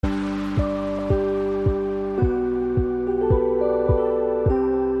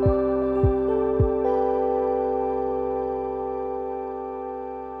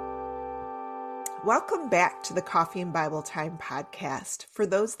Welcome back to the Coffee and Bible Time podcast. For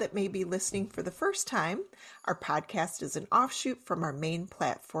those that may be listening for the first time, our podcast is an offshoot from our main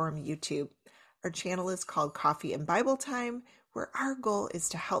platform, YouTube. Our channel is called Coffee and Bible Time, where our goal is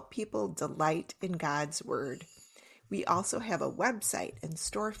to help people delight in God's Word. We also have a website and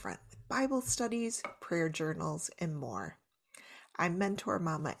storefront with Bible studies, prayer journals, and more. I'm Mentor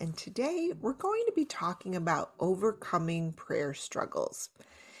Mama, and today we're going to be talking about overcoming prayer struggles.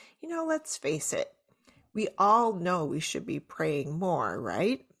 You know, let's face it, we all know we should be praying more,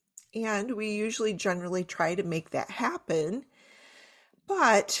 right? And we usually generally try to make that happen.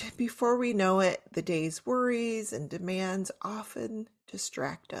 But before we know it, the day's worries and demands often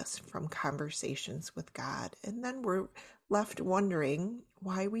distract us from conversations with God. And then we're left wondering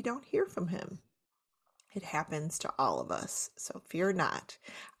why we don't hear from Him. It happens to all of us, so fear not.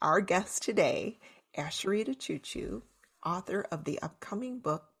 Our guest today, Asheritah Ciuciu, author of the upcoming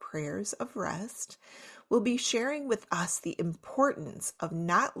book, Prayers of Rest, will be sharing with us the importance of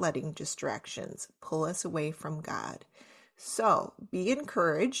not letting distractions pull us away from God. So be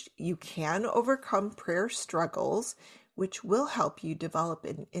encouraged. You can overcome prayer struggles, which will help you develop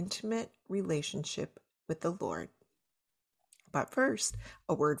an intimate relationship with the Lord. But first,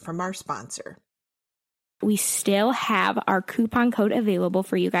 a word from our sponsor. We still have our coupon code available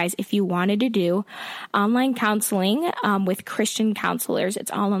for you guys if you wanted to do online counseling with Christian counselors. It's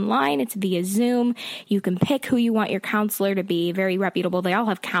all online. It's via Zoom. You can pick who you want your counselor to be. Very reputable. They all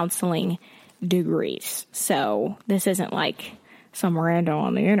have counseling degrees. So this isn't like some random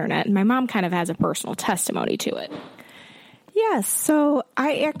on the internet. And my mom kind of has a personal testimony to it. Yes, so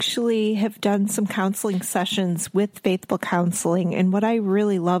I actually have done some counseling sessions with Faithful Counseling. And what I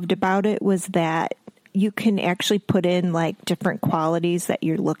really loved about it was that you can actually put in like different qualities that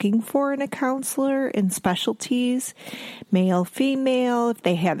you're looking for in a counselor and specialties, male, female, if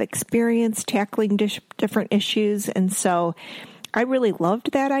they have experience tackling different issues. And so I really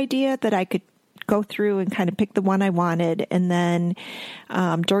loved that idea that I could go through and kind of pick the one I wanted. And then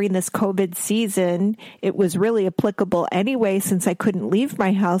during this COVID season, it was really applicable anyway, since I couldn't leave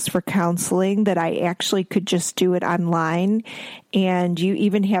my house for counseling, that I actually could just do it online. And you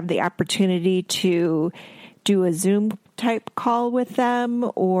even have the opportunity to do a Zoom type call with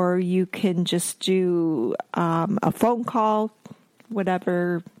them, or you can just do a phone call,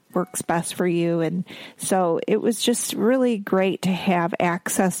 whatever works best for you. And so it was just really great to have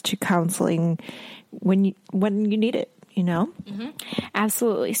access to counseling when you need it, you know? Mm-hmm.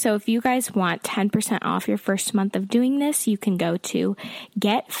 Absolutely. So if you guys want 10% off your first month of doing this, you can go to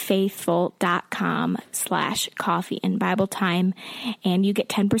getfaithful.com/coffee and Bible time, and you get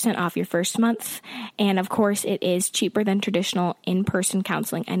 10% off your first month. And of course, it is cheaper than traditional in-person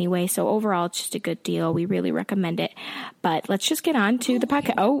counseling anyway. So overall, it's just a good deal. We really recommend it. But let's just get on to the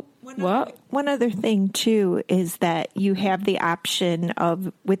podcast. Oh, what? One other thing too is that you have the option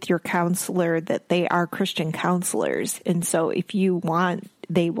of, with your counselor, that they are Christian counselors. And so if you want,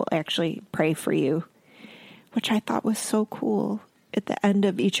 they will actually pray for you, which I thought was so cool. At the end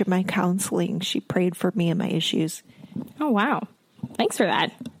of each of my counseling, she prayed for me and my issues. Oh, wow. Thanks for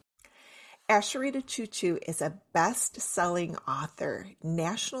that. Asheritah Ciuciu is a best-selling author,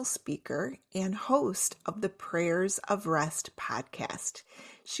 national speaker, and host of the Prayers of Rest podcast.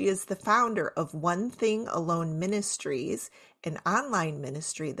 She is the founder of One Thing Alone Ministries, an online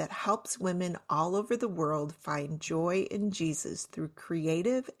ministry that helps women all over the world find joy in Jesus through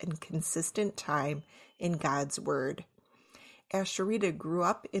creative and consistent time in God's Word. Asheritah grew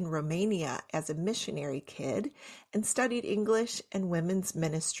up in Romania as a missionary kid and studied English and women's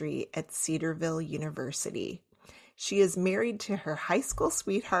ministry at Cedarville University. She is married to her high school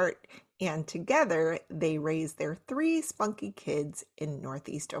sweetheart, and together they raised their 3 spunky kids in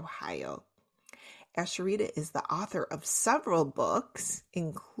Northeast Ohio. Asheritah is the author of several books,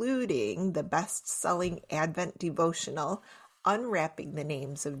 including the best-selling Advent devotional, Unwrapping the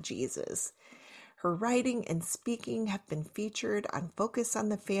Names of Jesus. Her writing and speaking have been featured on Focus on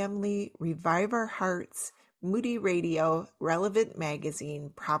the Family, Revive Our Hearts, Moody Radio, Relevant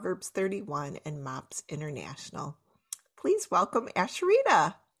Magazine, Proverbs 31, and MOPS International. Please welcome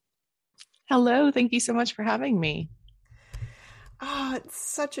Asheritah. Hello. Thank you so much for having me. Oh, it's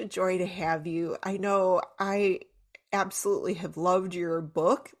such a joy to have you. I know I absolutely have loved your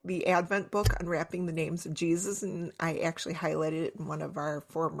book, the Advent book, Unwrapping the Names of Jesus, and I actually highlighted it in one of our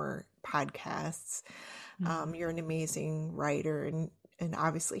former podcasts. You're an amazing writer and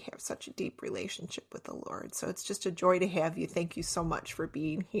obviously have such a deep relationship with the Lord. So it's just a joy to have you. Thank you so much for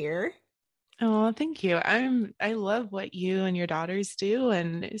being here. Oh, thank you. I love what you and your daughters do,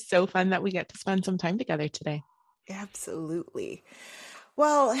 and it's so fun that we get to spend some time together today. Absolutely.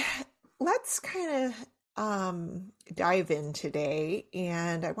 Well, let's kind of dive in today,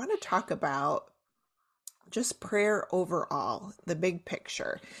 and I want to talk about just prayer overall, the big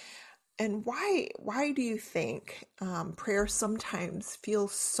picture. And why do you think prayer sometimes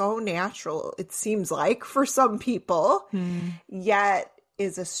feels so natural, it seems like, for some people, yet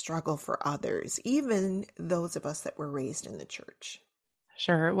is a struggle for others, even those of us that were raised in the church?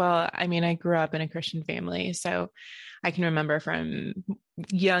 Sure. Well, I mean, I grew up in a Christian family, so I can remember from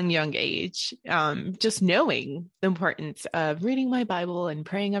young age, just knowing the importance of reading my Bible and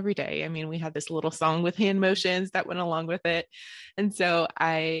praying every day. I mean, we had this little song with hand motions that went along with it. And so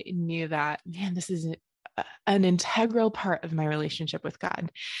I knew that, man, this is an integral part of my relationship with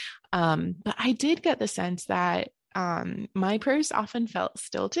God. But I did get the sense that my prayers often felt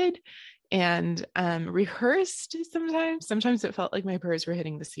stilted and rehearsed sometimes. Sometimes it felt like my prayers were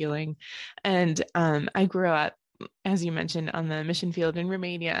hitting the ceiling. And I grew up, as you mentioned, on the mission field in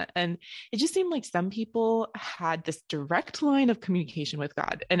Romania. And it just seemed like some people had this direct line of communication with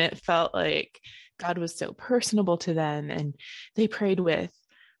God. And it felt like God was so personable to them. And they prayed with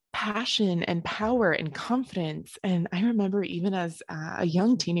passion and power and confidence. And I remember even as a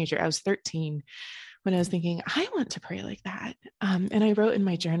young teenager, I was 13, when I was thinking, I want to pray like that. And I wrote in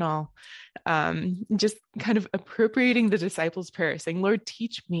my journal, just kind of appropriating the disciples' prayer, saying, Lord,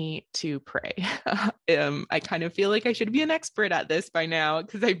 teach me to pray. I kind of feel like I should be an expert at this by now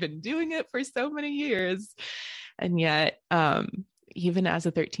because I've been doing it for so many years. And yet, even as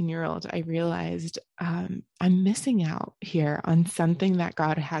a 13-year-old, I realized I'm missing out here on something that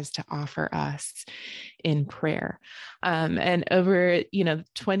God has to offer us in prayer. And over,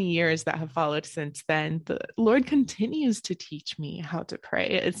 20 years that have followed since then, the Lord continues to teach me how to pray.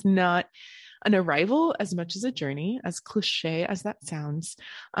 It's not an arrival as much as a journey, as cliche as that sounds.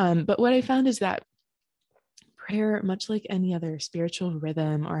 But what I found is that prayer, much like any other spiritual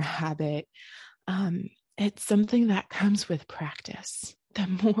rhythm or habit, it's something that comes with practice. The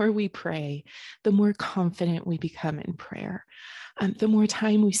more we pray, the more confident we become in prayer. The more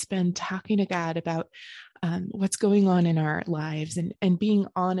time we spend talking to God about what's going on in our lives and being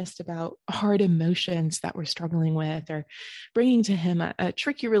honest about hard emotions that we're struggling with, or bringing to Him a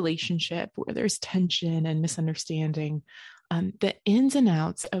tricky relationship where there's tension and misunderstanding. The ins and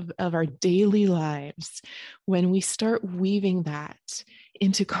outs of our daily lives, when we start weaving that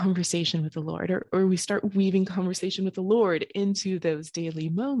into conversation with the Lord, or we start weaving conversation with the Lord into those daily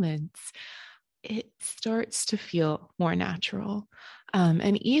moments, it starts to feel more natural.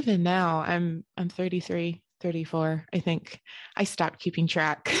 And even now, I'm 33, 34. I think I stopped keeping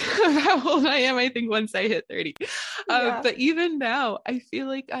track of how old I am, I think, once I hit 30. But even now, I feel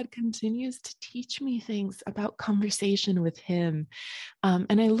like God continues to teach me things about conversation with Him.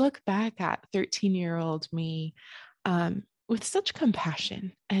 And I look back at 13-year-old me with such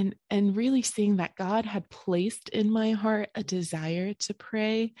compassion and really seeing that God had placed in my heart a desire to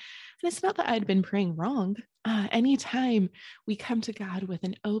pray. And it's not that I'd been praying wrong. Anytime we come to God with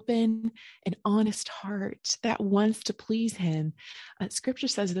an open and honest heart that wants to please Him, Scripture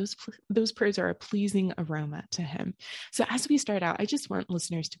says those prayers are a pleasing aroma to Him. So as we start out, I just want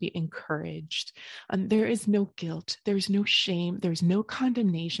listeners to be encouraged. There is no guilt, there's no shame, there's no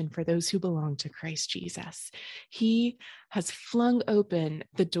condemnation for those who belong to Christ Jesus. He has flung open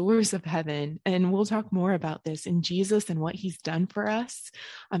the doors of heaven, and we'll talk more about this in Jesus and what He's done for us,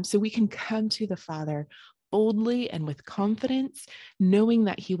 so we can come to the Father boldly and with confidence, knowing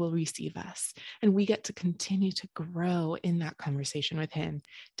that He will receive us. And we get to continue to grow in that conversation with Him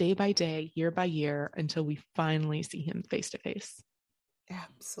day by day, year by year, until we finally see Him face to face.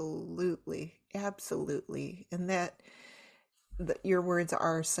 Absolutely. Absolutely. And that your words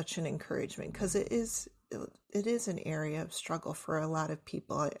are such an encouragement, because it is an area of struggle for a lot of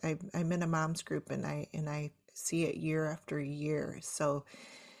people. I'm in a mom's group, and I see it year after year. So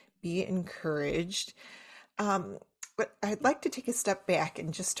be encouraged. But I'd like to take a step back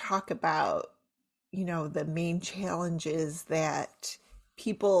and just talk about, the main challenges that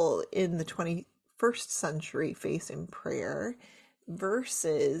people in the 21st century face in prayer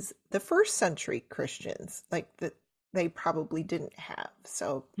versus the first century Christians, like that they probably didn't have.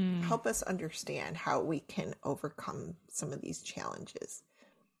 So help us understand how we can overcome some of these challenges.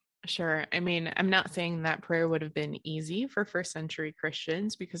 Sure. I mean, I'm not saying that prayer would have been easy for first century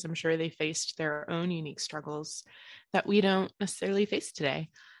Christians, because I'm sure they faced their own unique struggles that we don't necessarily face today.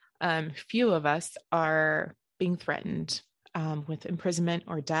 Few of us are being threatened with imprisonment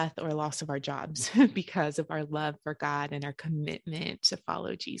or death or loss of our jobs because of our love for God and our commitment to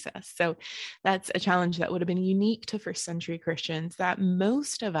follow Jesus. So that's a challenge that would have been unique to first century Christians that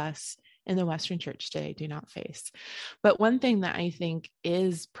most of us in the Western church today do not face. But one thing that I think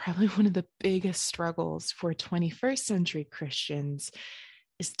is probably one of the biggest struggles for 21st century Christians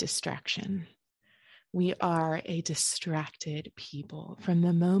is distraction. We are a distracted people. From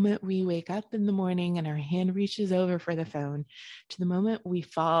the moment we wake up in the morning and our hand reaches over for the phone to the moment we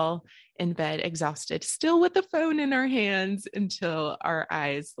fall in bed exhausted, still with the phone in our hands until our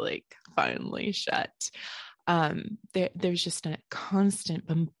eyes finally shut. There's just a constant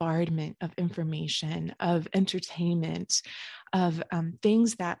bombardment of information, of entertainment, of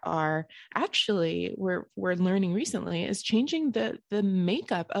things that are actually we're learning recently is changing the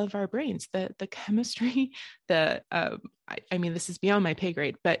makeup of our brains, the chemistry. I mean, this is beyond my pay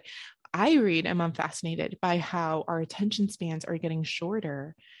grade, but I read and I'm fascinated by how our attention spans are getting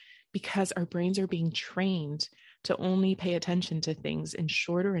shorter because our brains are being trained to only pay attention to things in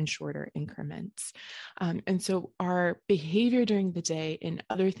shorter and shorter increments. And so our behavior during the day and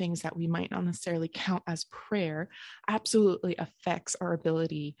other things that we might not necessarily count as prayer absolutely affects our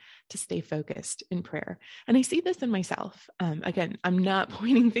ability to stay focused in prayer. And I see this in myself. Again, I'm not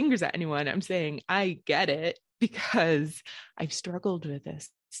pointing fingers at anyone. I'm saying I get it because I've struggled with this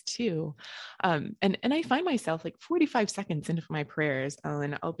too. And I find myself 45 seconds into my prayers,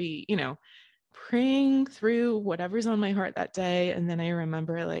 and I'll be, praying through whatever's on my heart that day. And then I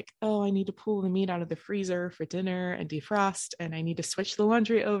remember I need to pull the meat out of the freezer for dinner and defrost, and I need to switch the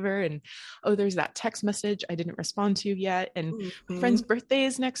laundry over. And, there's that text message I didn't respond to yet. And my friend's birthday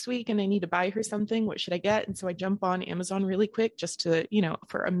is next week and I need to buy her something. What should I get? And so I jump on Amazon really quick just to,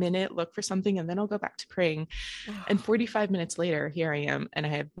 for a minute, look for something, and then I'll go back to praying. And 45 minutes later, here I am, and I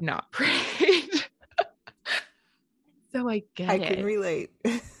have not prayed. So I can relate.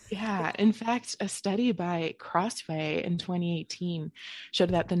 Yeah. In fact, a study by Crossway in 2018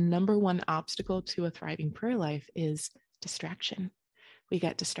 showed that the number one obstacle to a thriving prayer life is distraction. We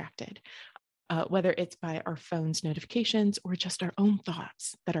get distracted, whether it's by our phone's notifications or just our own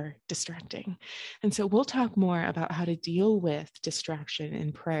thoughts that are distracting. And so we'll talk more about how to deal with distraction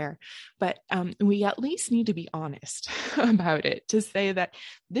in prayer, but we at least need to be honest about it, to say that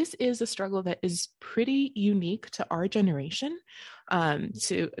this is a struggle that is pretty unique to our generation,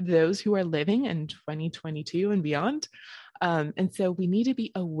 to those who are living in 2022 and beyond. And so we need to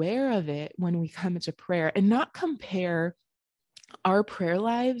be aware of it when we come into prayer and not compare our prayer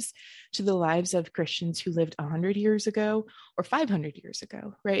lives to the lives of Christians who lived 100 years ago or 500 years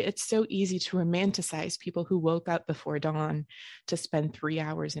ago, right? It's so easy to romanticize people who woke up before dawn to spend 3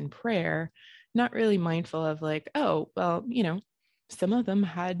 hours in prayer, not really mindful of some of them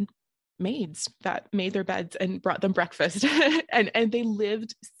had maids that made their beds and brought them breakfast. and they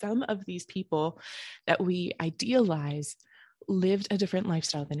lived, some of these people that we idealize lived a different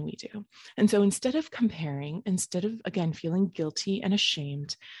lifestyle than we do. And so instead of comparing, instead of, again, feeling guilty and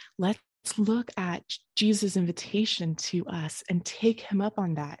ashamed, let's look at Jesus' invitation to us and take him up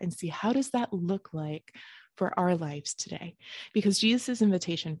on that and see, how does that look like for our lives today? Because Jesus'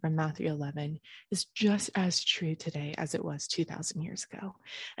 invitation from Matthew 11 is just as true today as it was 2,000 years ago.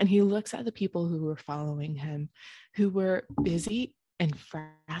 And he looks at the people who were following him, who were busy and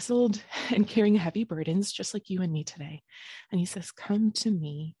frazzled and carrying heavy burdens, just like you and me today. And he says, "Come to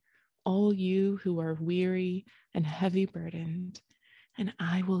me, all you who are weary and heavy burdened, and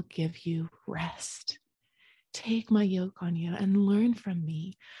I will give you rest. Take my yoke on you and learn from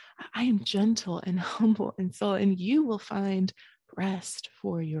me. I am gentle and humble in soul, and you will find rest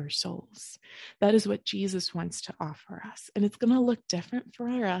for your souls." That is what Jesus wants to offer us. And it's going to look different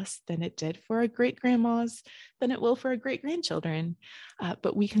for us than it did for our great-grandmas, than it will for our great-grandchildren.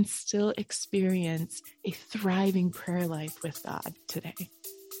 But we can still experience a thriving prayer life with God today.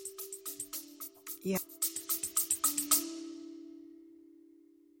 Yeah.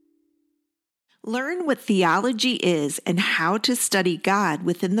 Learn what theology is and how to study God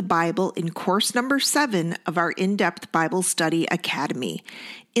within the Bible in course number 7 of our In-Depth Bible Study Academy.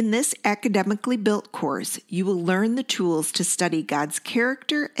 In this academically built course, you will learn the tools to study God's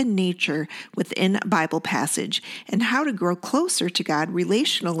character and nature within a Bible passage and how to grow closer to God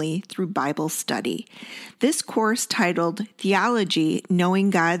relationally through Bible study. This course, titled Theology, Knowing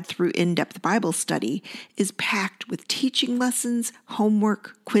God Through In-Depth Bible Study, is packed with teaching lessons,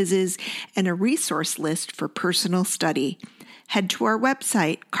 homework, quizzes, and a resource list for personal study. Head to our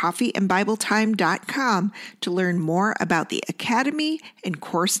website, coffeeandbibletime.com, to learn more about the Academy and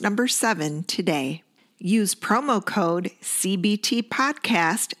course number 7 today. Use promo code CBT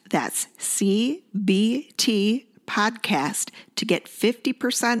Podcast, that's CBT Podcast, to get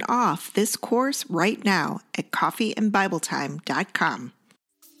 50% off this course right now at coffeeandbibletime.com.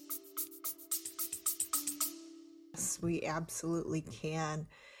 Yes, we absolutely can.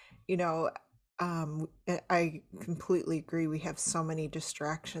 You know, I completely agree. We have so many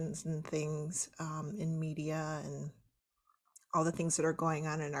distractions and things in media and all the things that are going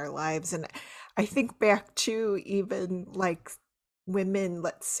on in our lives. And I think back to even like women,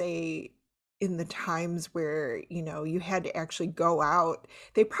 let's say in the times where, you had to actually go out,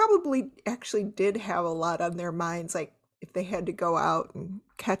 they probably actually did have a lot on their minds, like if they had to go out and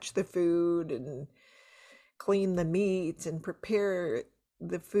catch the food and clean the meats and prepare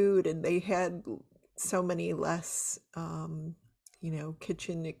the food, and they had so many less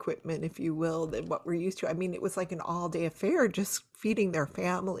kitchen equipment, if you will, than what we're used to. I mean, it was like an all-day affair just feeding their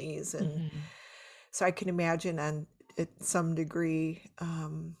families. And so I can imagine on at some degree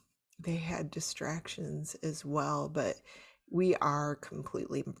they had distractions as well, but we are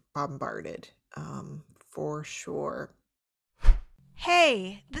completely bombarded for sure.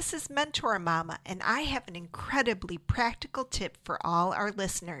 Hey, this is Mentor Mama, and I have an incredibly practical tip for all our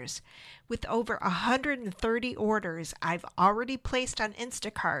listeners. With over 130 orders I've already placed on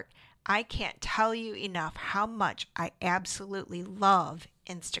Instacart, I can't tell you enough how much I absolutely love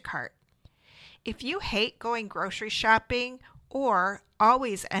Instacart. If you hate going grocery shopping or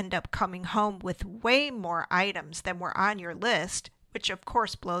always end up coming home with way more items than were on your list, which of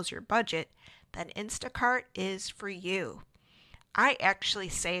course blows your budget, then Instacart is for you. I actually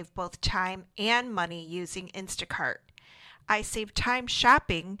save both time and money using Instacart. I save time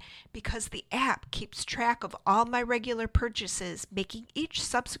shopping because the app keeps track of all my regular purchases, making each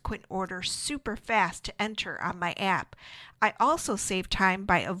subsequent order super fast to enter on my app. I also save time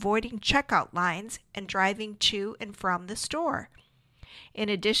by avoiding checkout lines and driving to and from the store. In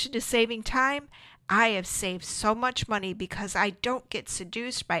addition to saving time, I have saved so much money because I don't get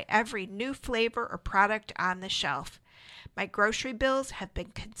seduced by every new flavor or product on the shelf. My grocery bills have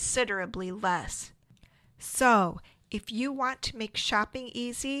been considerably less. So, if you want to make shopping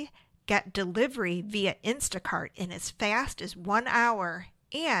easy, get delivery via Instacart in as fast as 1 hour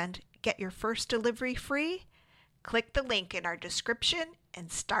and get your first delivery free, click the link in our description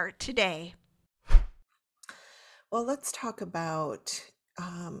and start today. Well, let's talk about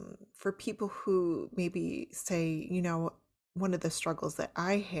for people who maybe say, one of the struggles that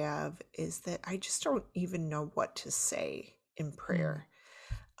I have is that I just don't even know what to say in prayer.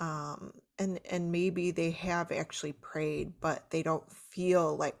 And maybe they have actually prayed, but they don't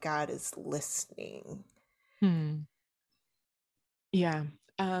feel like God is listening. Yeah.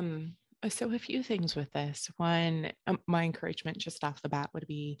 So a few things with this. One, my encouragement just off the bat would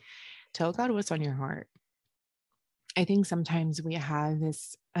be tell God what's on your heart. I think sometimes we have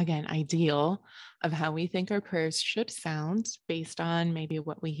this, again, ideal of how we think our prayers should sound based on maybe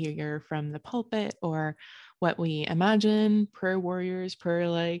what we hear from the pulpit or what we imagine prayer warriors pray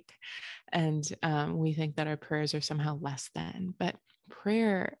like. And we think that our prayers are somehow less than. But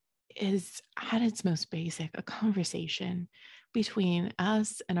prayer is at its most basic a conversation between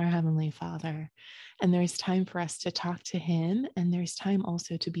us and our Heavenly Father. And there's time for us to talk to Him, and there's time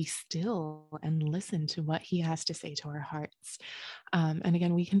also to be still and listen to what He has to say to our hearts. And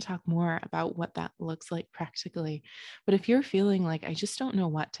again, we can talk more about what that looks like practically. But if you're feeling like, I just don't know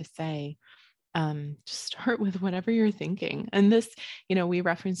what to say, just start with whatever you're thinking. And this, we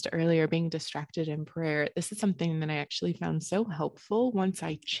referenced earlier being distracted in prayer. This is something that I actually found so helpful once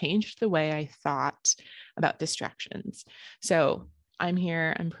I changed the way I thought about distractions. So I'm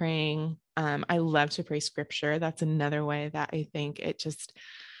here, I'm praying. I love to pray scripture. That's another way that I think it just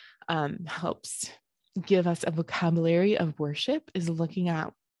helps give us a vocabulary of worship, is looking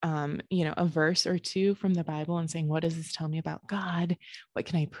at a verse or two from the Bible and saying, what does this tell me about God? What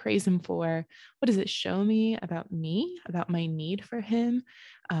can I praise Him for? What does it show me, about my need for Him?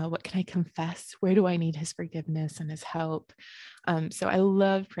 What can I confess? Where do I need His forgiveness and His help? So I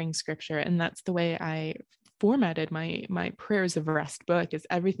love praying scripture, and that's the way I formatted my prayers of rest book, is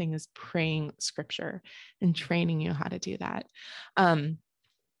everything is praying scripture and training you how to do that.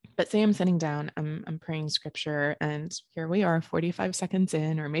 But say I'm sitting down, I'm praying scripture, and here we are 45 seconds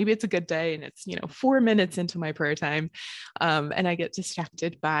in, or maybe it's a good day and it's, 4 minutes into my prayer time. And I get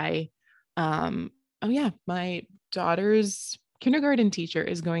distracted by, my daughter's kindergarten teacher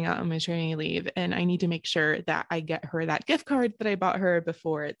is going out on maternity leave, and I need to make sure that I get her that gift card that I bought her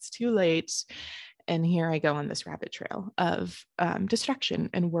before it's too late. And here I go on this rabbit trail of distraction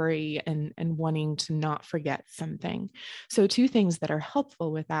and worry and wanting to not forget something. So 2 things that are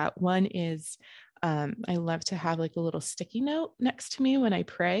helpful with that. One is I love to have like a little sticky note next to me when I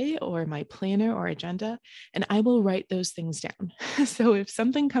pray, or my planner or agenda, and I will write those things down. So if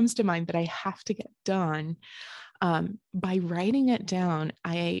something comes to mind that I have to get done, by writing it down,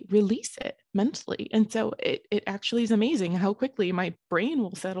 I release it mentally. And so it actually is amazing how quickly my brain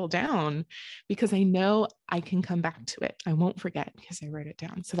will settle down because I know I can come back to it. I won't forget because I wrote it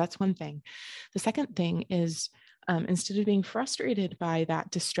down. So that's one thing. The second thing is, instead of being frustrated by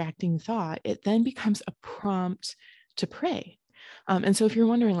that distracting thought, it then becomes a prompt to pray. And so if you're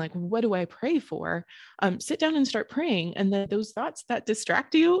wondering, like, what do I pray for? Sit down and start praying. And then those thoughts that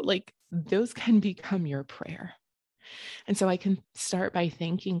distract you, like, those can become your prayer. And so I can start by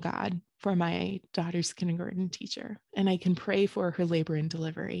thanking God for my daughter's kindergarten teacher, and I can pray for her labor and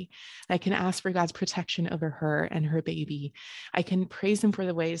delivery. I can ask for God's protection over her and her baby. I can praise him for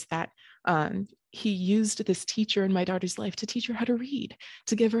the ways that he used this teacher in my daughter's life to teach her how to read,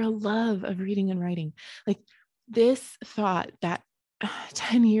 to give her a love of reading and writing. Like, this thought that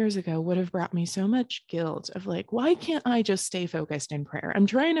 10 years ago would have brought me so much guilt of, like, why can't I just stay focused in prayer? I'm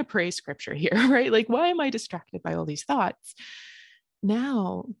trying to pray scripture here, right? Like, why am I distracted by all these thoughts?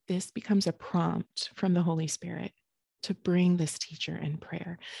 Now this becomes a prompt from the Holy Spirit to bring this teacher in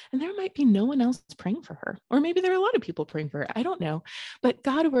prayer. And there might be no one else praying for her, or maybe there are a lot of people praying for her. I don't know. But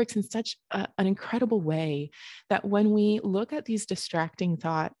God works in such an incredible way that when we look at these distracting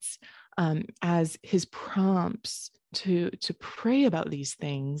thoughts as his prompts to pray about these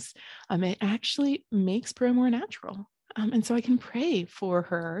things, it actually makes prayer more natural. And so I can pray for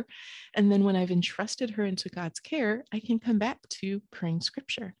her. And then when I've entrusted her into God's care, I can come back to praying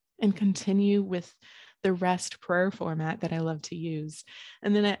scripture and continue with the rest prayer format that I love to use.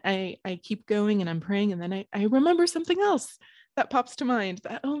 And then I keep going and I'm praying. And then I remember something else that pops to mind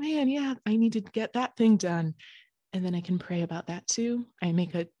that, oh man, yeah, I need to get that thing done. And then I can pray about that too.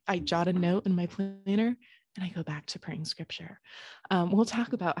 I jot a note in my planner and I go back to praying scripture. We'll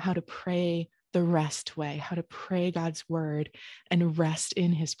talk about how to pray the rest way, how to pray God's word and rest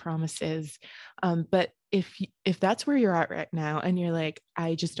in his promises. But if that's where you're at right now and you're like,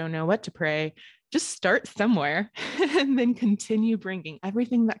 I just don't know what to pray, just start somewhere and then continue bringing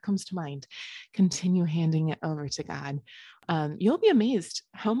everything that comes to mind, continue handing it over to God. You'll be amazed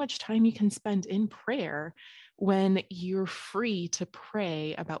how much time you can spend in prayer when you're free to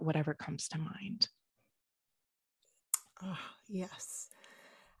pray about whatever comes to mind. Oh, yes.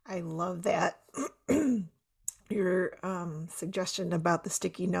 I love that. Your suggestion about the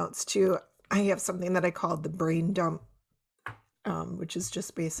sticky notes too. I have something that I call the brain dump, which is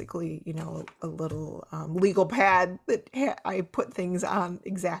just basically, a little legal pad that I put things on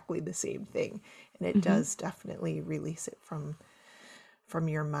exactly the same thing. And it does definitely release it from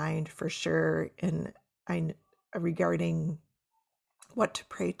your mind for sure. And regarding what to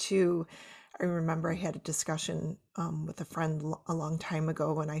pray to, I remember I had a discussion with a friend a long time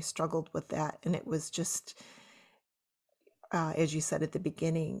ago when I struggled with that. And it was just, as you said at the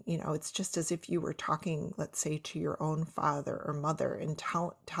beginning, it's just as if you were talking, let's say, to your own father or mother and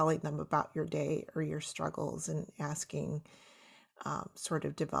telling them about your day or your struggles and asking, sort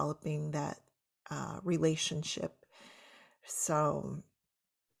of developing that relationship. So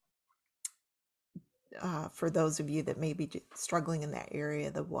for those of you that may be struggling in that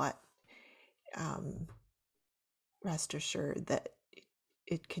area, the what, rest assured that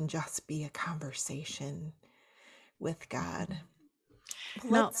it can just be a conversation with God.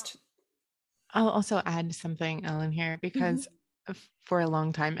 I'll also add something, Ellen, here, because for a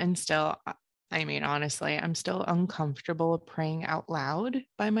long time, and still, I mean, honestly, I'm still uncomfortable praying out loud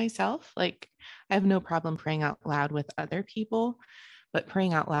by myself. Like, I have no problem praying out loud with other people, but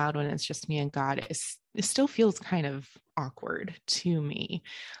praying out loud when it's just me and God it still feels kind of awkward to me.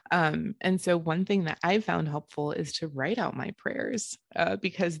 And so one thing that I found helpful is to write out my prayers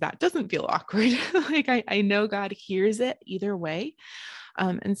because that doesn't feel awkward. Like I know God hears it either way.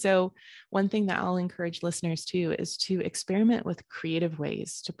 And so one thing that I'll encourage listeners to is to experiment with creative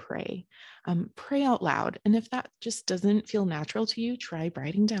ways to pray. Pray out loud. And if that just doesn't feel natural to you, try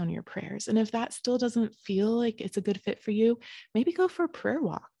writing down your prayers. And if that still doesn't feel like it's a good fit for you, maybe go for a prayer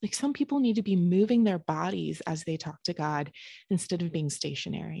walk. Like, some people need to be moving their bodies as they talk to God instead of being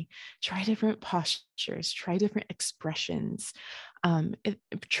stationary. Try different postures, try different expressions.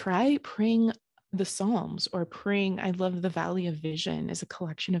 Try praying the Psalms or praying. I love the Valley of Vision as a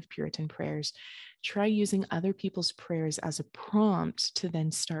collection of Puritan prayers. Try using other people's prayers as a prompt to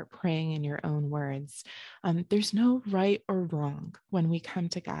then start praying in your own words. There's no right or wrong when we come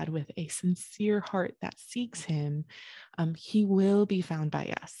to God with a sincere heart that seeks him. He will be found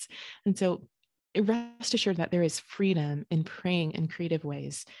by us. And so rest assured that there is freedom in praying in creative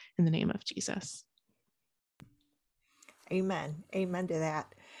ways in the name of Jesus. Amen. Amen to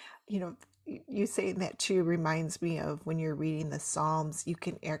that. you saying that too reminds me of when you're reading the Psalms, you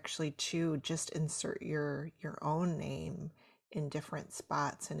can actually too just insert your own name in different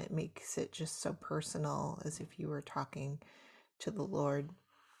spots, and it makes it just so personal as if you were talking to the Lord.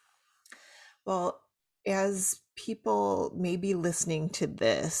 Well, as people may be listening to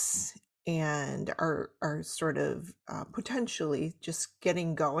this and are sort of potentially just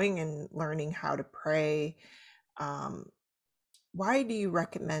getting going and learning how to pray, why do you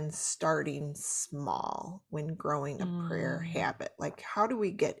recommend starting small when growing a prayer habit? Like, how do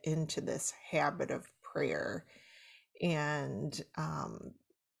we get into this habit of prayer? And,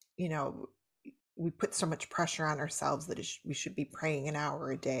 you know, we put so much pressure on ourselves that we should be praying an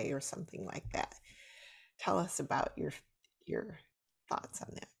hour a day or something like that. Tell us about your thoughts on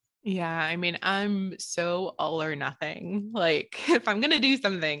that. Yeah, I mean, I'm so all or nothing. Like, if I'm going to do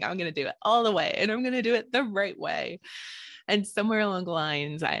something, I'm going to do it all the way and I'm going to do it the right way. And somewhere along the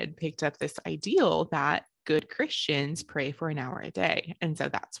lines, I had picked up this ideal that good Christians pray for an hour a day. And so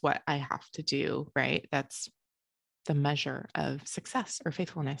that's what I have to do, right? That's the measure of success or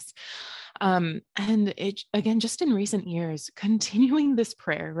faithfulness. And it, again, just in recent years, continuing this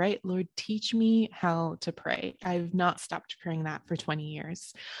prayer, right? Lord, teach me how to pray. I've not stopped praying that for 20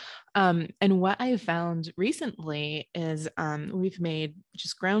 years. And what I found recently is we've made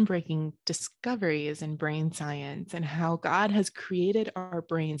just groundbreaking discoveries in brain science and how God has created our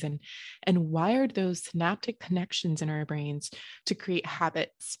brains and wired those synaptic connections in our brains to create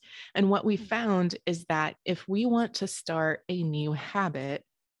habits. And what we found is that if we want to start a new habit,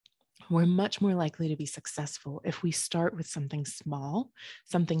 we're much more likely to be successful if we start with something small,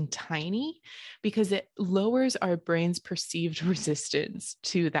 something tiny, because it lowers our brain's perceived resistance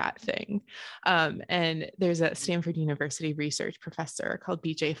to that thing. And there's a Stanford University research professor called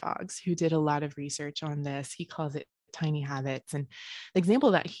BJ Foggs who did a lot of research on this. He calls it tiny habits. And the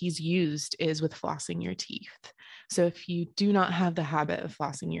example that he's used is with flossing your teeth. So if you do not have the habit of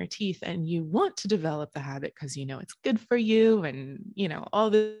flossing your teeth and you want to develop the habit because you know it's good for you and you know all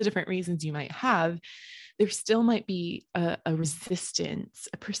the different reasons you might have, there still might be a resistance,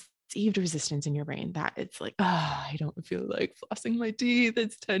 a perceived resistance in your brain that it's like, I don't feel like flossing my teeth.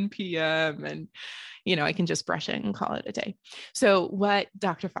 It's 10 p.m. and you know, I can just brush it and call it a day. So what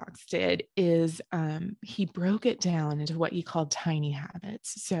Dr. Fox did is he broke it down into what he called tiny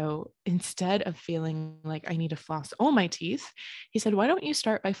habits. So instead of feeling like I need to floss all my teeth, he said, why don't you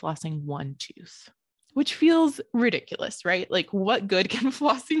start by flossing one tooth? Which feels ridiculous, right? Like, what good can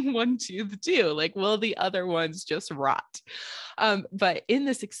flossing one tooth do? Like, will the other ones just rot? But in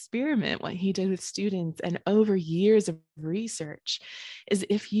this experiment, what he did with students and over years of research is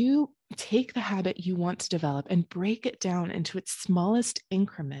if you take the habit you want to develop and break it down into its smallest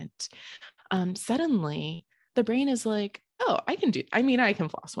increment, suddenly the brain is like, oh, I can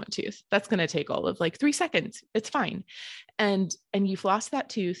floss one tooth. That's going to take all of like 3 seconds. It's fine. And you floss that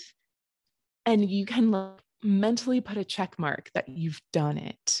tooth and you can mentally put a check mark that you've done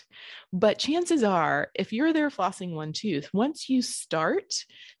it. But chances are, if you're there flossing one tooth, once you start,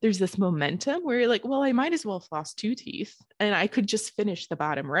 there's this momentum where you're like, well, I might as well floss 2 teeth and I could just finish the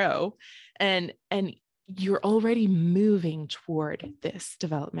bottom row. And you're already moving toward this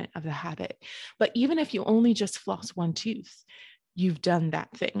development of the habit. But even if you only just floss one tooth, you've done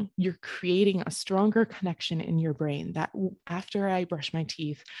that thing. You're creating a stronger connection in your brain that after I brush my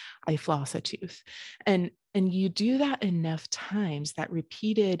teeth, I floss a tooth. And you do that enough times, that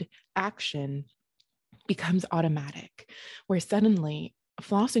repeated action becomes automatic, where suddenly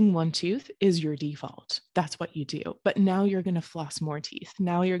flossing one tooth is your default. That's what you do. But now you're going to floss more teeth.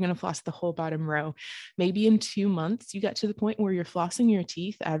 Now you're going to floss the whole bottom row. Maybe in 2 months, you get to the point where you're flossing your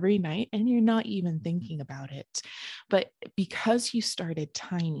teeth every night and you're not even thinking about it. But because you started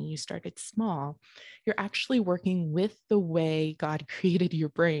tiny, you started small, you're actually working with the way God created your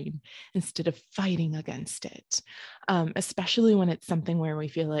brain instead of fighting against it. Especially when it's something where we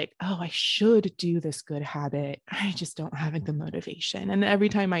feel like, oh, I should do this good habit. I just don't have the motivation. And every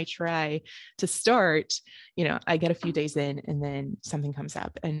time I try to start, you know, I get a few days in and then something comes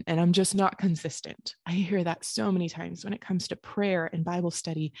up and I'm just not consistent. I hear that so many times when it comes to prayer and Bible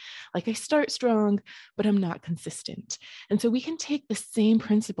study. Like, I start strong, but I'm not consistent. And so we can take the same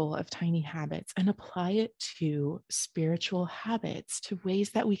principle of tiny habits and apply it to spiritual habits, to ways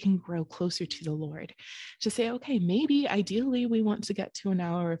that we can grow closer to the Lord. To say, okay, maybe ideally we want to get to an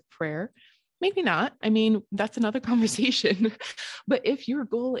hour of prayer. Maybe not. I mean, that's another conversation. But if your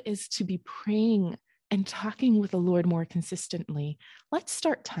goal is to be praying and talking with the Lord more consistently, let's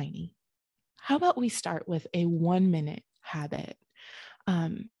start tiny. How about we start with a 1-minute habit?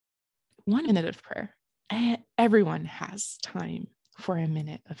 1 minute of prayer. Everyone has time for a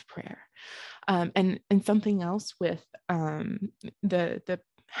minute of prayer. And something else with the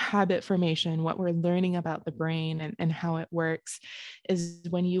habit formation, what we're learning about the brain and how it works is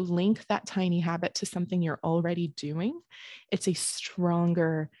when you link that tiny habit to something you're already doing, it's a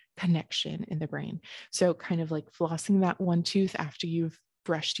stronger connection in the brain. So kind of like flossing that one tooth after you've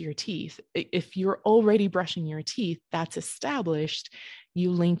brushed your teeth. If you're already brushing your teeth, that's established.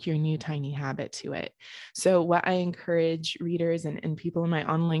 You link your new tiny habit to it. So what I encourage readers and people in my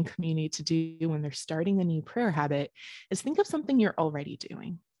online community to do when they're starting a new prayer habit is think of something you're already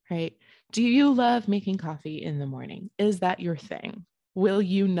doing, right? Do you love making coffee in the morning? Is that your thing? Will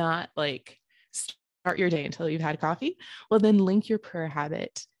you not like start your day until you've had coffee? Well, then link your prayer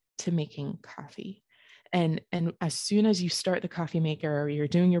habit to making coffee. And as soon as you start the coffee maker or you're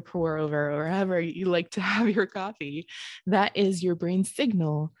doing your pour over or wherever you like to have your coffee, that is your brain's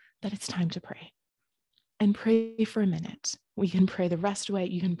signal that it's time to pray. And pray for a minute. We can pray the rest away.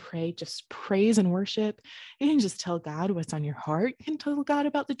 You can pray just praise and worship. You can just tell God what's on your heart. You can tell God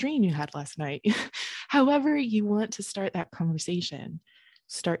about the dream you had last night. However you want to start that conversation,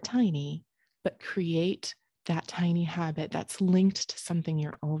 start tiny, but create that tiny habit that's linked to something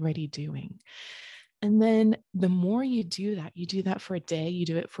you're already doing. And then the more you do that for a day, you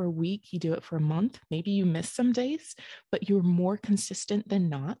do it for a week, you do it for a month, maybe you miss some days, but you're more consistent than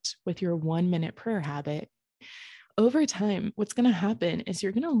not with your 1 minute prayer habit. Over time, what's going to happen is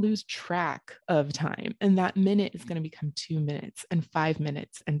you're going to lose track of time. And that minute is going to become 2 minutes and 5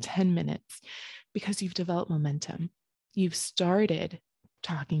 minutes and 10 minutes because you've developed momentum. You've started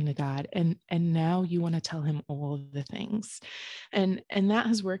talking to God and now you want to tell him all of the things. And that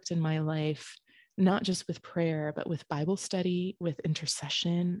has worked in my life, not just with prayer, but with Bible study, with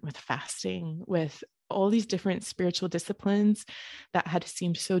intercession, with fasting, with all these different spiritual disciplines that had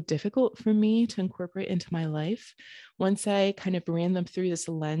seemed so difficult for me to incorporate into my life. Once I kind of ran them through this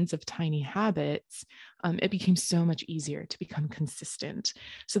lens of tiny habits, it became so much easier to become consistent.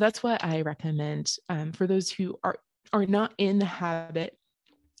 So that's what I recommend for those who are not in the habit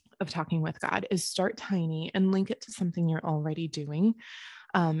of talking with God, is start tiny and link it to something you're already doing.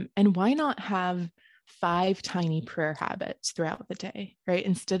 And why not have 5 tiny prayer habits throughout the day, right?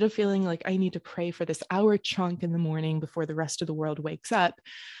 Instead of feeling like I need to pray for this hour chunk in the morning before the rest of the world wakes up,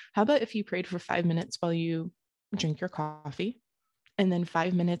 how about if you prayed for 5 minutes while you drink your coffee, and then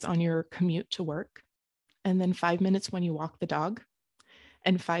 5 minutes on your commute to work, and then 5 minutes when you walk the dog,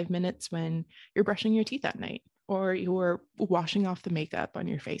 and 5 minutes when you're brushing your teeth at night, or you're washing off the makeup on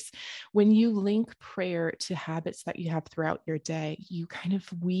your face. When you link prayer to habits that you have throughout your day, you kind of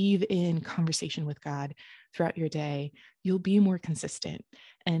weave in conversation with God throughout your day. You'll be more consistent.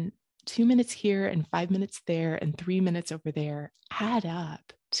 And 2 minutes here and 5 minutes there and 3 minutes over there add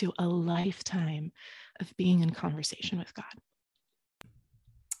up to a lifetime of being in conversation with God.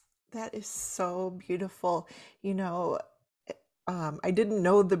 That is so beautiful. You know, I didn't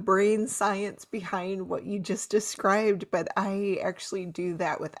know the brain science behind what you just described, but I actually do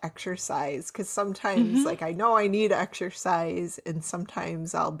that with exercise because sometimes, like, I know I need exercise, and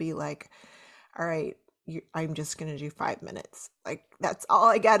sometimes I'll be like, all right, I'm just going to do 5 minutes. Like, that's all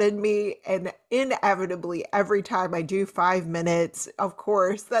I got in me. And inevitably, every time I do 5 minutes, of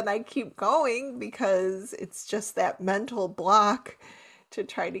course, then I keep going because it's just that mental block to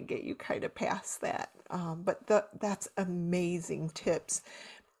try to get you kind of past that. But that's amazing tips.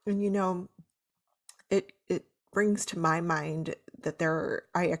 And, you know, it brings to my mind that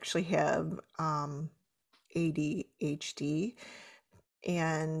I actually have ADHD,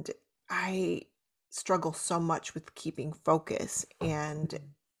 and I struggle so much with keeping focus. And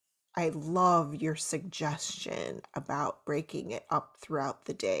I love your suggestion about breaking it up throughout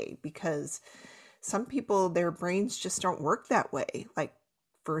the day, because some people, their brains just don't work that way. Like,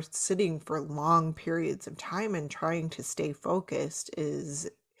 for sitting for long periods of time and trying to stay focused is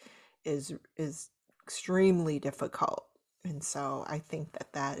extremely difficult. And so I think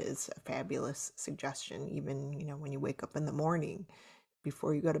that is a fabulous suggestion, even, you know, when you wake up in the morning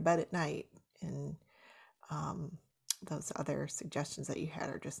before you go to bed at night. And those other suggestions that you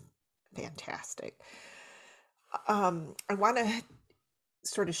had are just fantastic. I want to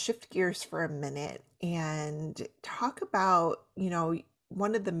sort of shift gears for a minute and talk about, you know,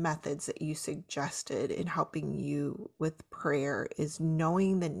 one of the methods that you suggested in helping you with prayer is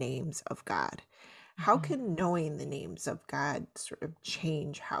knowing the names of God. How can knowing the names of God sort of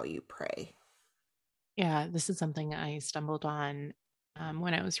change how you pray? Yeah, this is something I stumbled on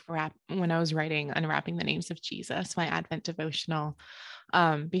when I was writing Unwrapping the Names of Jesus, my Advent devotional,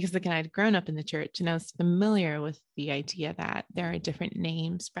 because again, I'd grown up in the church and I was familiar with the idea that there are different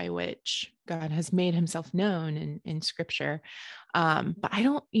names by which God has made himself known in scripture. But I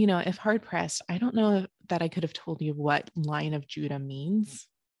don't, if hard pressed, I don't know that I could have told you what Lion of Judah means,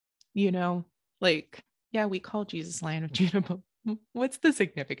 like, yeah, we call Jesus Lion of Judah, but what's the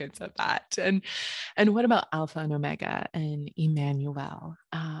significance of that? And what about Alpha and Omega and Emmanuel?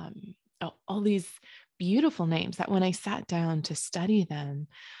 All these beautiful names that when I sat down to study them,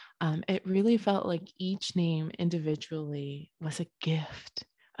 it really felt like each name individually was a gift,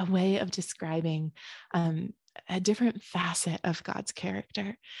 a way of describing a different facet of God's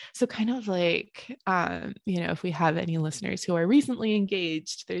character. So kind of like, if we have any listeners who are recently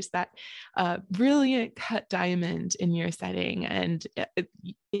engaged, there's that brilliant cut diamond in your setting, and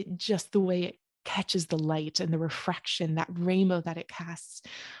it just the way it catches the light and the refraction, that rainbow that it casts.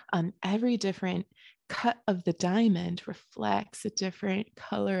 Every different cut of the diamond reflects a different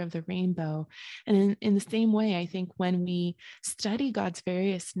color of the rainbow. And in the same way, I think when we study God's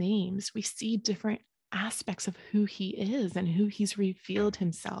various names, we see different aspects of who he is and who he's revealed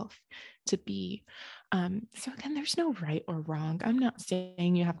himself to be. So again, there's no right or wrong. I'm not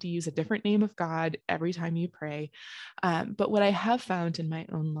saying you have to use a different name of God every time you pray. But what I have found in my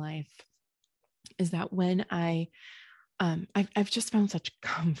own life is that when I've just found such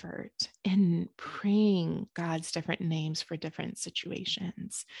comfort in praying God's different names for different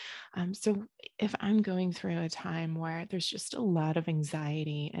situations. So if I'm going through a time where there's just a lot of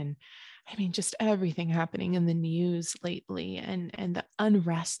anxiety and just everything happening in the news lately and the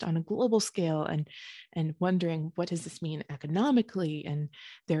unrest on a global scale and wondering, what does this mean economically? And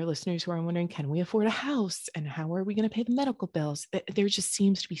there are listeners who are wondering, can we afford a house? And how are we going to pay the medical bills? There just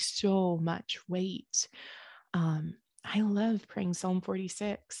seems to be so much weight. I love praying Psalm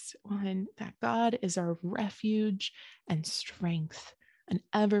 46, one, that God is our refuge and strength, an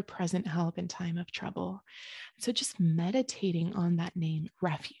ever-present help in time of trouble. So just meditating on that name,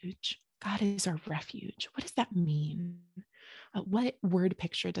 refuge. God is our refuge. What does that mean? What word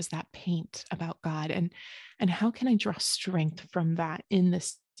picture does that paint about God? And how can I draw strength from that in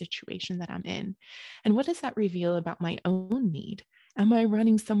this situation that I'm in? And what does that reveal about my own need? Am I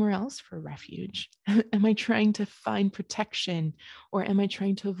running somewhere else for refuge? Am I trying to find protection, or am I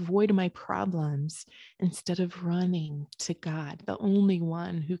trying to avoid my problems instead of running to God, the only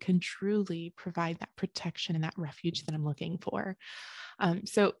one who can truly provide that protection and that refuge that I'm looking for?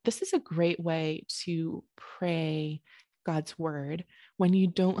 So this is a great way to pray God's word when you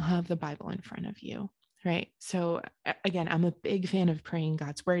don't have the Bible in front of you. Right. So again, I'm a big fan of praying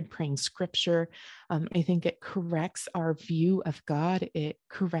God's word, praying scripture. I think it corrects our view of God. It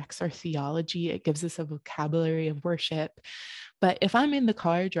corrects our theology. It gives us a vocabulary of worship. But if I'm in the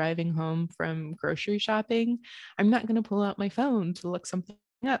car driving home from grocery shopping, I'm not going to pull out my phone to look something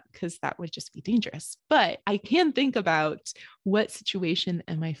up because that would just be dangerous. But I can think about, what situation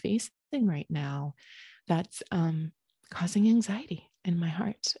am I facing right now that's causing anxiety in my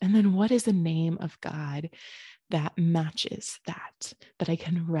heart? And then what is the name of God that matches that I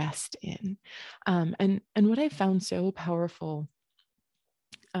can rest in? And what I found so powerful,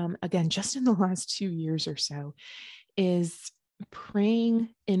 again, just in the last 2 years or so, is praying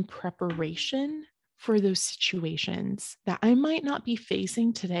in preparation for those situations that I might not be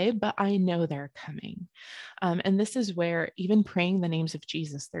facing today, but I know they're coming. And this is where even praying the names of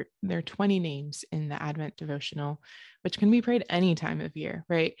Jesus, there are 20 names in the Advent devotional, which can be prayed any time of year,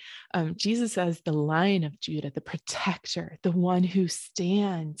 right? Jesus says the Lion of Judah, the protector, the one who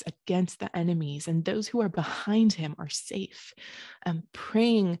stands against the enemies, and those who are behind him are safe.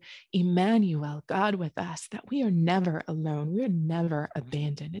 Praying Emmanuel, God with us, that we are never alone. We are never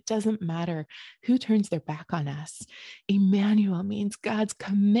abandoned. It doesn't matter who turns their back on us. Emmanuel means God's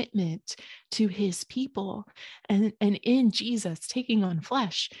commitment to his people. And in Jesus taking on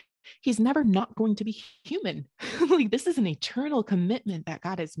flesh, he's never not going to be human. Like, this is an eternal commitment that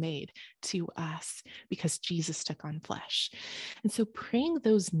God has made to us because Jesus took on flesh. And so praying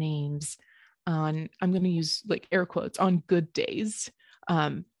those names on, I'm going to use like air quotes, on good days,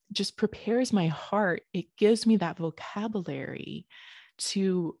 just prepares my heart. It gives me that vocabulary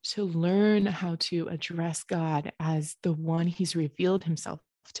to learn how to address God as the one he's revealed himself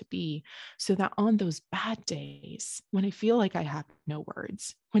to be, so that on those bad days, when I feel like I have no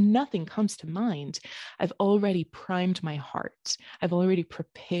words, when nothing comes to mind, I've already primed my heart. I've already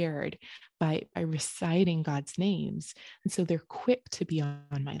prepared by reciting God's names. And so they're quick to be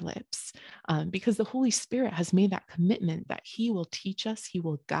on my lips, because the Holy Spirit has made that commitment that he will teach us, he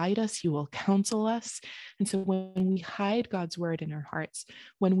will guide us, he will counsel us. And so when we hide God's word in our hearts,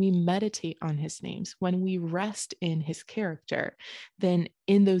 when we meditate on his names, when we rest in his character, then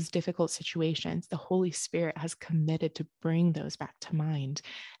in those difficult situations, the Holy Spirit has committed to bring those back to mind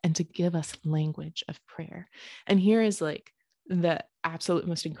and to give us language of prayer. And here is like the absolute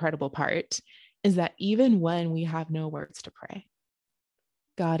most incredible part, is that even when we have no words to pray,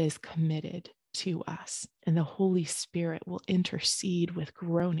 God is committed to us, and the Holy Spirit will intercede with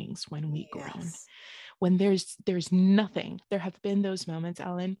groanings when we groan. When there's nothing. There have been those moments,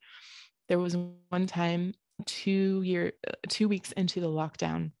 Ellen. There was one time 2 weeks into the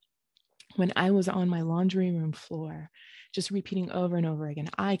lockdown when I was on my laundry room floor, just repeating over and over again,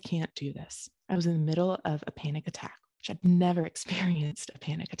 I can't do this. I was in the middle of a panic attack, which I'd never experienced a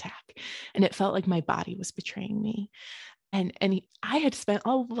panic attack. And it felt like my body was betraying me. And I had spent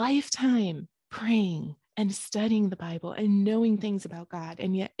a lifetime praying and studying the Bible and knowing things about God.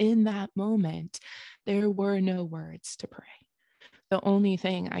 And yet in that moment, there were no words to pray. The only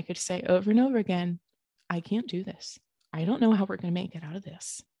thing I could say over and over again, I can't do this. I don't know how we're going to make it out of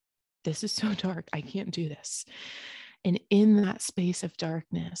this. This is so dark. I can't do this. And in that space of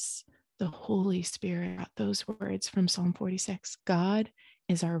darkness, the Holy Spirit brought those words from Psalm 46. God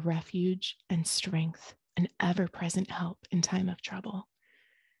is our refuge and strength, an ever-present help in time of trouble.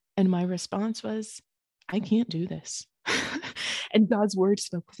 And my response was, I can't do this. And God's word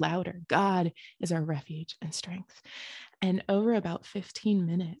spoke louder. God is our refuge and strength. And over about 15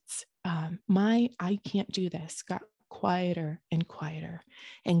 minutes, my I can't do this got quieter and quieter.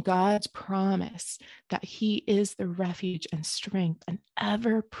 And God's promise that he is the refuge and strength, an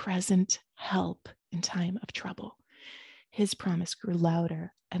ever-present help in time of trouble. His promise grew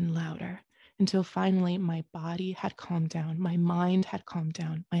louder and louder until finally my body had calmed down, my mind had calmed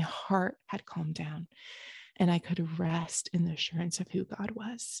down, my heart had calmed down, and I could rest in the assurance of who God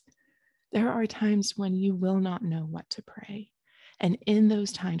was. There are times when you will not know what to pray. And in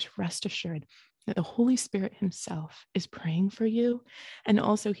those times, rest assured that the Holy Spirit himself is praying for you. And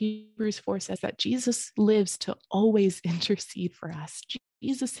also Hebrews 4 says that Jesus lives to always intercede for us.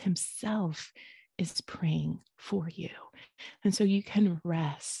 Jesus himself is praying for you. And so you can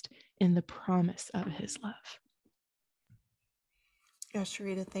rest in the promise of his love. Yeah,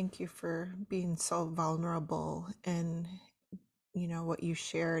 Sharita, thank you for being so vulnerable. And, you know, what you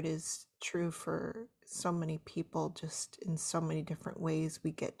shared is true for so many people, just in so many different ways.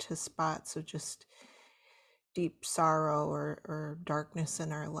 We get to spots of just deep sorrow or darkness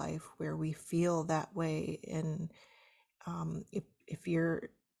in our life where we feel that way. And if you're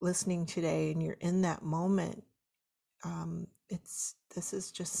listening today and you're in that moment, this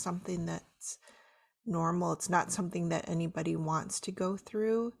is just something that's normal. It's not something that anybody wants to go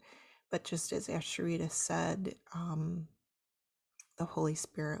through, but just as Asherita said, the Holy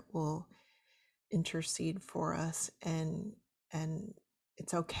Spirit will intercede for us, and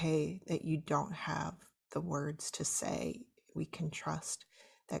it's okay that you don't have the words to say. We can trust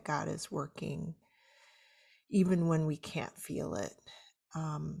that God is working even when we can't feel it.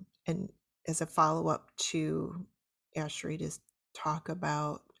 And as a follow-up to Asherita's talk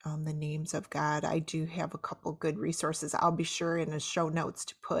about the names of God, I do have a couple good resources. I'll be sure in the show notes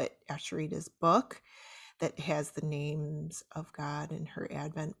to put Asherita's book that has the names of God in her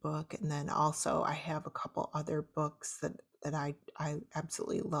Advent book. And then also I have a couple other books that I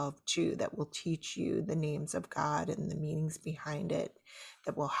absolutely love too, that will teach you the names of God and the meanings behind it,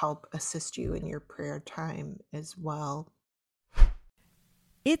 that will help assist you in your prayer time as well.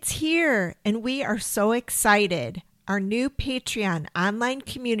 It's here, and we are so excited. Our new Patreon online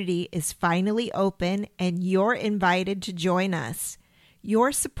community is finally open, and you're invited to join us.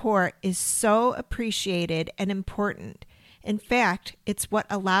 Your support is so appreciated and important. In fact, it's what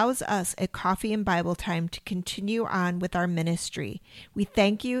allows us at Coffee and Bible Time to continue on with our ministry. We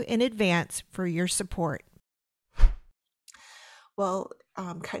thank you in advance for your support. Well,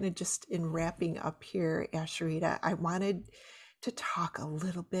 kind of just in wrapping up here, Asherita, I wanted to talk a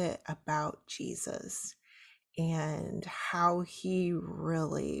little bit about Jesus and how he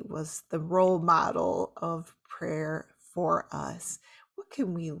really was the role model of prayer for us. What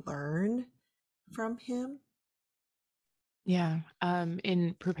can we learn from him? Yeah.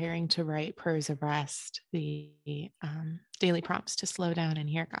 In preparing to write Prayers of Rest, the daily prompts to slow down and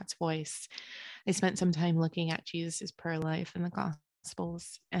hear God's voice, I spent some time looking at Jesus's prayer life in the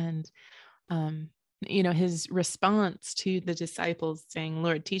Gospels. And his response to the disciples saying,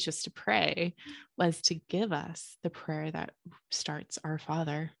 Lord, teach us to pray, was to give us the prayer that starts, Our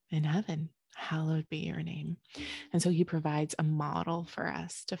Father in heaven, hallowed be your name. And so he provides a model for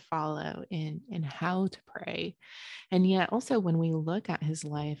us to follow in how to pray. And yet also when we look at his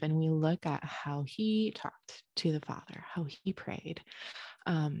life and we look at how he talked to the Father, how he prayed,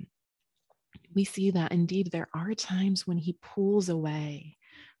 we see that indeed there are times when he pulls away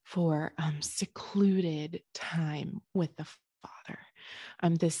for secluded time with the Father.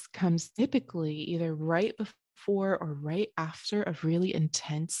 This comes typically either right before or right after a really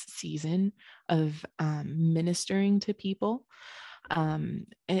intense season of ministering to people.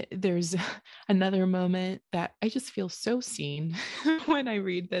 There's another moment that I just feel so seen when I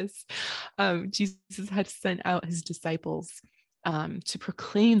read this. Jesus had sent out his disciples to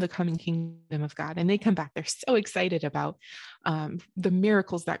proclaim the coming kingdom of God. And they come back, they're so excited about the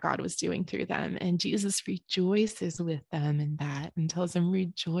miracles that God was doing through them. And Jesus rejoices with them in that and tells them,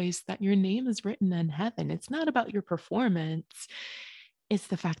 rejoice that your name is written in heaven. It's not about your performance. It's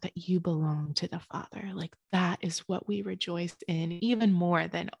the fact that you belong to the Father. Like that is what we rejoice in, even more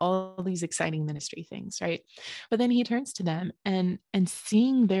than all these exciting ministry things, right? But then he turns to them and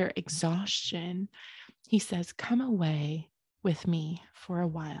seeing their exhaustion, he says, come away with me for a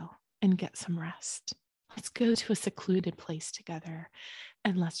while and get some rest. Let's go to a secluded place together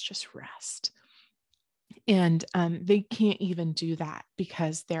and let's just rest. And they can't even do that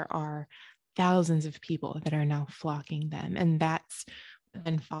because there are thousands of people that are now flocking them. And that's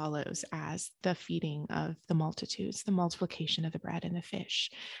then follows as the feeding of the multitudes, the multiplication of the bread and the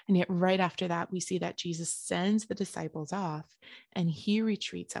fish. And yet right after that, we see that Jesus sends the disciples off and he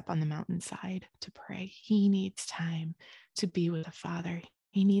retreats up on the mountainside to pray. He needs time to be with the Father.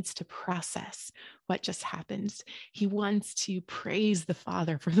 He needs to process what just happened. He wants to praise the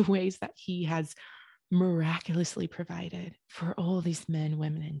Father for the ways that he has miraculously provided for all these men,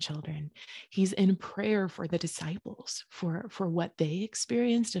 women, and children. He's in prayer for the disciples, for what they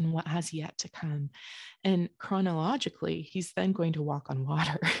experienced and what has yet to come. And chronologically, he's then going to walk on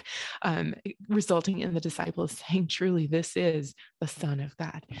water, resulting in the disciples saying, truly, this is the Son of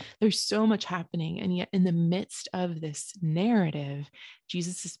God. There's so much happening. And yet in the midst of this narrative,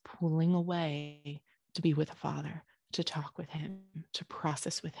 Jesus is pulling away to be with the Father, to talk with him, to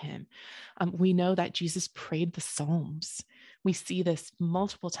process with him. We know that Jesus prayed the Psalms. We see this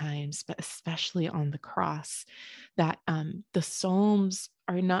multiple times, but especially on the cross, that the Psalms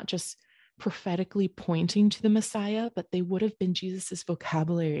are not just prophetically pointing to the Messiah, but they would have been Jesus's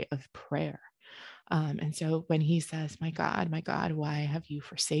vocabulary of prayer. And so when he says, my God, why have you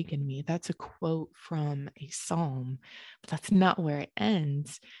forsaken me? That's a quote from a psalm, but that's not where it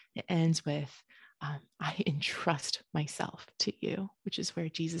ends. It ends with, I entrust myself to you, which is where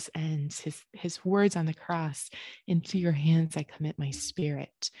Jesus ends his words on the cross. Into your hands I commit my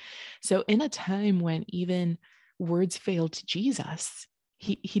spirit. So in a time when even words fail to Jesus,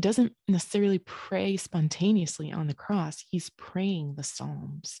 he doesn't necessarily pray spontaneously on the cross. He's praying the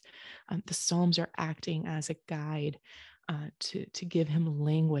Psalms. The Psalms are acting as a guide to give him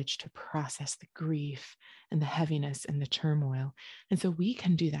language to process the grief and the heaviness and the turmoil. And so we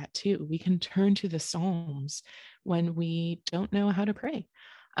can do that too. We can turn to the Psalms when we don't know how to pray.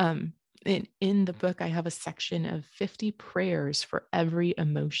 In the book, I have a section of 50 prayers for every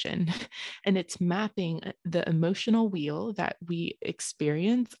emotion, and it's mapping the emotional wheel that we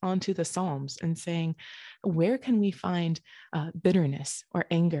experience onto the Psalms and saying, where can we find bitterness or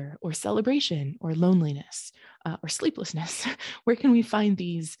anger or celebration or loneliness or sleeplessness? Where can we find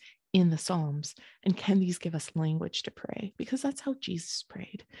these in the Psalms? And can these give us language to pray? Because that's how Jesus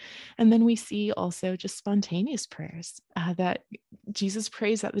prayed. And then we see also just spontaneous prayers that Jesus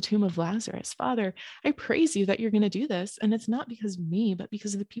prays at the tomb of Lazarus. Father, I praise you that you're going to do this. And it's not because of me, but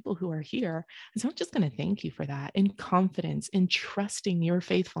because of the people who are here. And so I'm just going to thank you for that, in confidence, in trusting your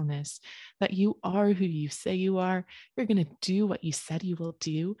faithfulness, that you are who you say you are. You're going to do what you said you will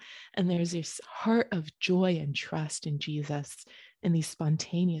do. And there's this heart of joy and trust in Jesus in these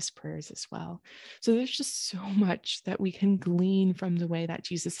spontaneous prayers as well. So there's just so much that we can glean from the way that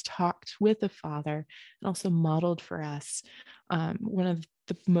Jesus talked with the Father and also modeled for us. One of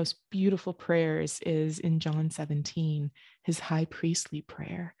the most beautiful prayers is in John 17, his high priestly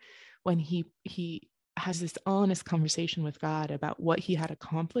prayer, when he has this honest conversation with God about what he had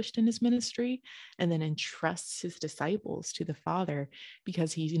accomplished in his ministry, and then entrusts his disciples to the Father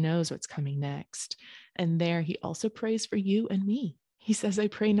because he knows what's coming next. And there he also prays for you and me. He says, I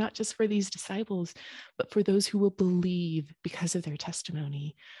pray not just for these disciples, but for those who will believe because of their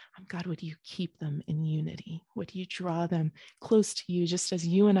testimony. God, would you keep them in unity? Would you draw them close to you, just as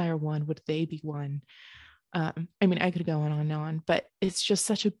you and I are one? Would they be one? I could go on and on, but it's just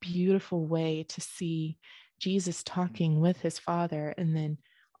such a beautiful way to see Jesus talking with his Father and then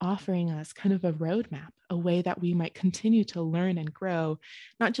offering us kind of a roadmap, a way that we might continue to learn and grow,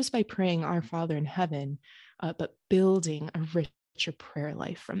 not just by praying our Father in heaven, but building a richer prayer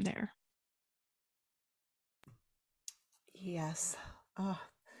life from there. Yes.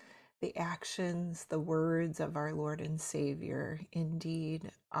 The actions, the words of our Lord and Savior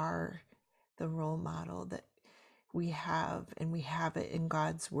indeed are the role model that we have, and we have it in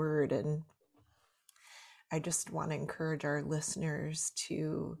God's word. And I just want to encourage our listeners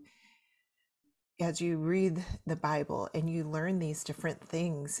to, as you read the Bible and you learn these different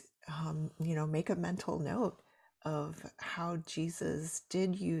things, make a mental note of how Jesus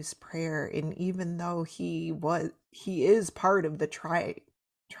did use prayer. And even though he is part of the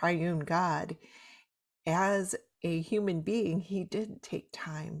triune God, as a human being, he did take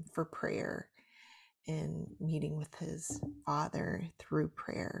time for prayer and meeting with his Father through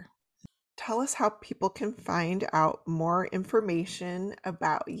prayer. Tell us how people can find out more information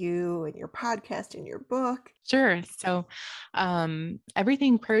about you and your podcast and your book. Sure. So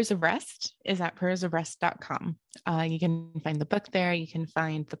everything Prayers of Rest is at prayersofrest.com. You can find the book there. You can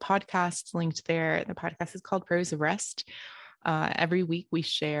find the podcast linked there. The podcast is called Prayers of Rest. Every week we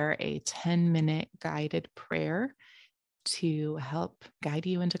share a 10-minute guided prayer to help guide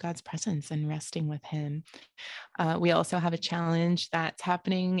you into God's presence and resting with him. We also have a challenge that's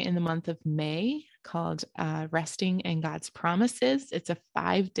happening in the month of May called Resting in God's Promises. It's a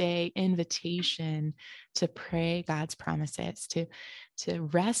 5-day invitation to pray God's promises, to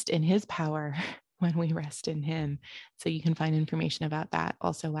rest in his power when we rest in him. So you can find information about that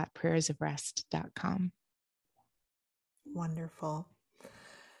also at prayersofrest.com. Wonderful.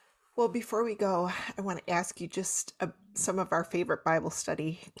 Well, before we go, I want to ask you just some of our favorite Bible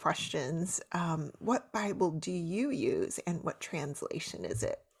study questions. What Bible do you use and what translation is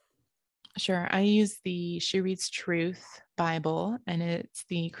it? Sure. I use the She Reads Truth Bible, and it's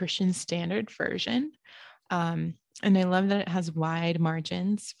the Christian Standard Version. And I love that it has wide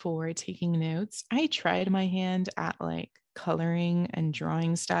margins for taking notes. I tried my hand at coloring and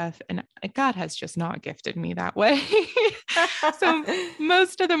drawing stuff, and God has just not gifted me that way. So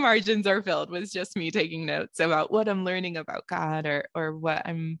most of the margins are filled with just me taking notes about what I'm learning about God or what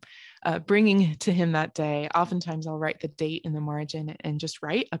I'm bringing to him that day. Oftentimes I'll write the date in the margin and just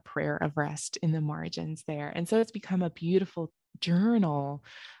write a prayer of rest in the margins there. And so it's become a beautiful journal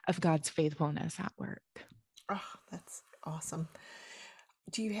of God's faithfulness at work. Oh, that's awesome.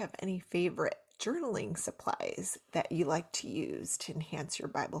 Do you have any favorite journaling supplies that you like to use to enhance your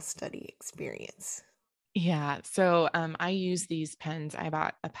Bible study experience? Yeah, so I use these pens. I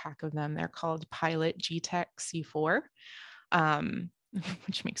bought a pack of them. They're called Pilot G-Tech C4,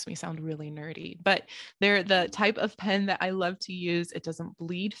 which makes me sound really nerdy, but they're the type of pen that I love to use. It doesn't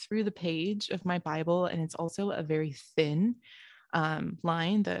bleed through the page of my Bible, and it's also a very thin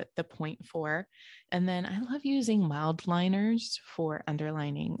line, the 0.4. And then I love using mild liners for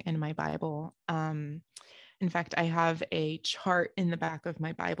underlining in my Bible. In fact, I have a chart in the back of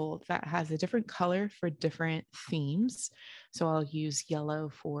my Bible that has a different color for different themes. So I'll use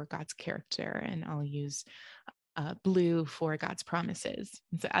yellow for God's character, and I'll use blue for God's promises.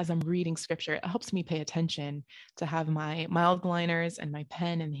 And so as I'm reading scripture, it helps me pay attention to have my mild liners and my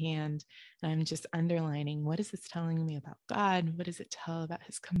pen in hand. And I'm just underlining, what is this telling me about God? What does it tell about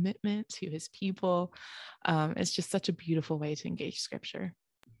his commitment to his people? It's just such a beautiful way to engage scripture.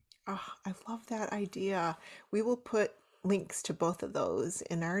 Oh, I love that idea. We will put links to both of those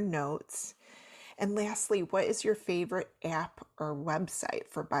in our notes. And lastly, what is your favorite app or website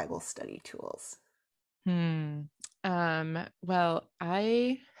for Bible study tools? Well,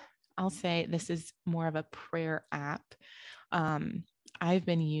 I'll say this is more of a prayer app. I've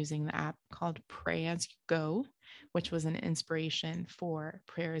been using the app called Pray As You Go, which was an inspiration for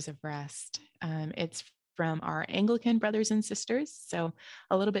Prayers of Rest. It's from our Anglican brothers and sisters, so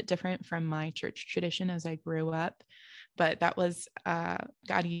a little bit different from my church tradition as I grew up. But that was,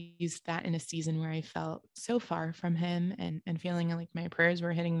 God used that in a season where I felt so far from him and feeling like my prayers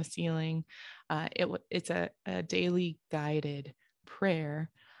were hitting the ceiling. It's a daily guided prayer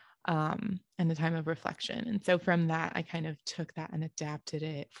and a time of reflection. And so from that, I kind of took that and adapted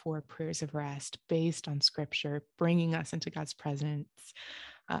it for Prayers of Rest based on scripture, bringing us into God's presence.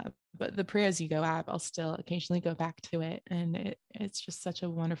 But the Pray As You Go app, I'll still occasionally go back to it. And it's just such a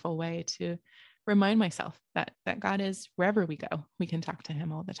wonderful way to remind myself that God is wherever we go, we can talk to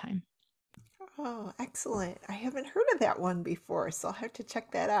him all the time. Oh, excellent. I haven't heard of that one before, so I'll have to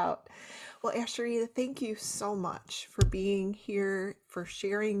check that out. Well, Asheritah, thank you so much for being here, for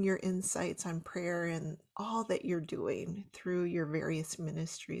sharing your insights on prayer and all that you're doing through your various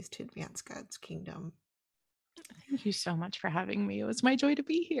ministries to advance God's kingdom. Thank you so much for having me. It was my joy to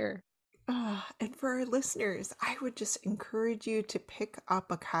be here. And for our listeners, I would just encourage you to pick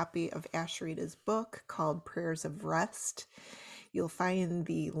up a copy of Asheritah's book called Prayers of Rest. You'll find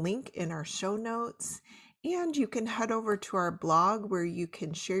the link in our show notes, and you can head over to our blog where you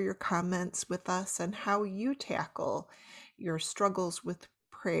can share your comments with us on how you tackle your struggles with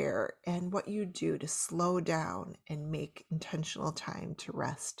prayer and what you do to slow down and make intentional time to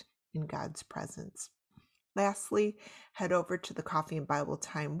rest in God's presence. Lastly, head over to the Coffee and Bible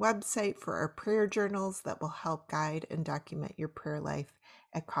Time website for our prayer journals that will help guide and document your prayer life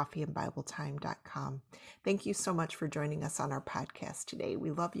at coffeeandbibletime.com. Thank you so much for joining us on our podcast today.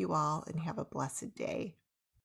 We love you all and have a blessed day.